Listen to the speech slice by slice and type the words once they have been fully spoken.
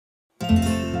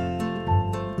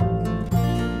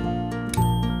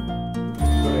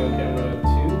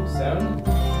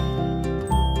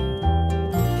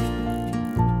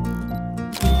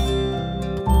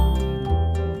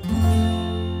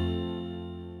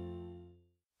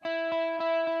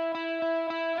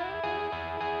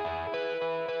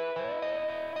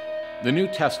The New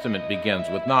Testament begins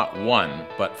with not one,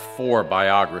 but 4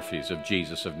 biographies of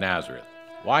Jesus of Nazareth.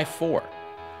 Why 4?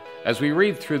 As we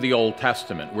read through the Old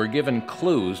Testament, we're given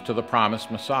clues to the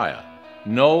promised Messiah.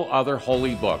 No other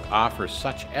holy book offers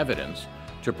such evidence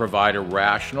to provide a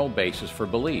rational basis for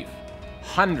belief.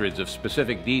 Hundreds of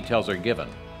specific details are given,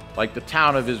 like the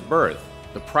town of his birth,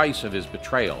 the price of his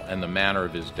betrayal, and the manner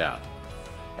of his death.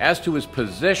 As to his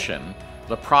position,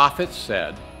 the prophets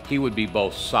said he would be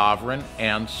both sovereign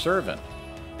and servant.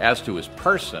 As to his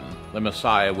person, the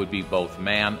Messiah would be both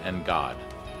man and God.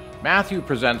 Matthew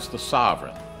presents the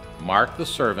sovereign, Mark the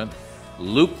servant,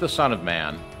 Luke the Son of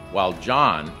Man, while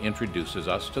John introduces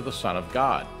us to the Son of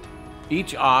God.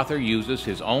 Each author uses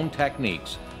his own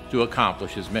techniques to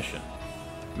accomplish his mission.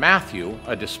 Matthew,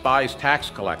 a despised tax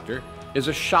collector, is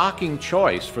a shocking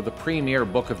choice for the premier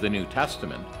book of the New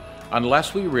Testament,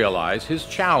 unless we realize his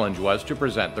challenge was to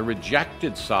present the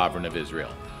rejected sovereign of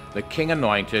Israel, the king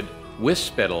anointed with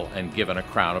spittle and given a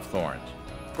crown of thorns.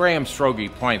 Graham Strogge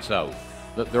points out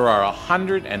that there are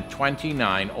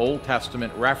 129 Old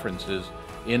Testament references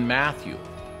in Matthew,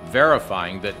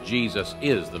 verifying that Jesus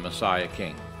is the Messiah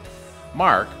King.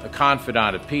 Mark, a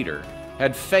confidant of Peter,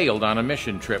 had failed on a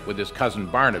mission trip with his cousin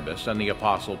Barnabas and the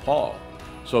Apostle Paul,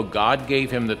 so God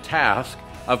gave him the task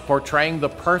of portraying the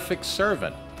perfect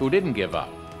servant who didn't give up.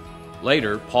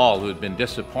 Later, Paul, who had been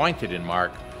disappointed in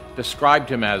Mark, described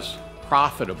him as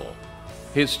profitable.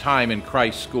 His time in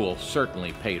Christ's school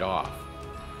certainly paid off.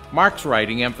 Mark's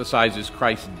writing emphasizes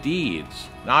Christ's deeds,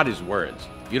 not his words.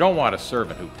 You don't want a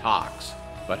servant who talks,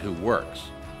 but who works.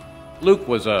 Luke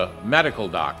was a medical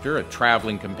doctor, a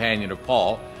traveling companion of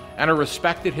Paul, and a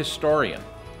respected historian.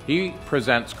 He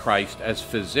presents Christ as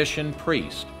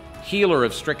physician-priest, healer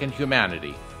of stricken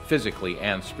humanity, physically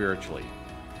and spiritually.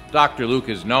 Dr. Luke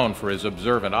is known for his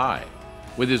observant eye.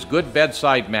 With his good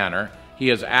bedside manner, he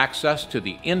has access to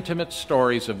the intimate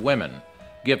stories of women,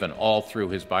 given all through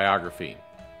his biography.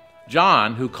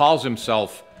 John, who calls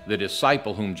himself the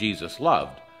disciple whom Jesus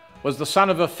loved, was the son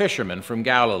of a fisherman from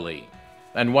Galilee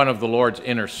and one of the Lord's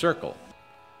inner circle.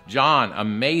 John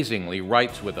amazingly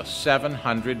writes with a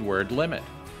 700-word limit,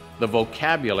 the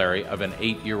vocabulary of an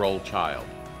 8-year-old child.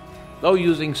 Though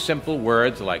using simple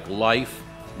words like life,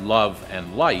 love,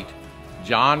 and light,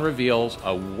 John reveals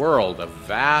a world of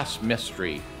vast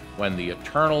mystery when the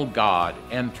eternal God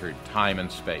entered time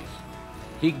and space.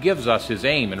 He gives us his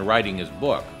aim in writing his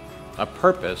book, a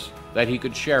purpose that he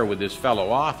could share with his fellow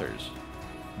authors.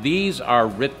 These are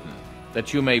written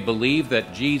that you may believe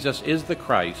that Jesus is the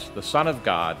Christ, the Son of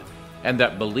God, and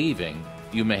that believing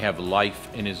you may have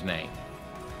life in his name.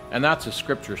 And that's a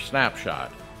scripture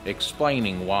snapshot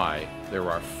explaining why there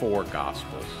are 4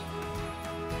 Gospels.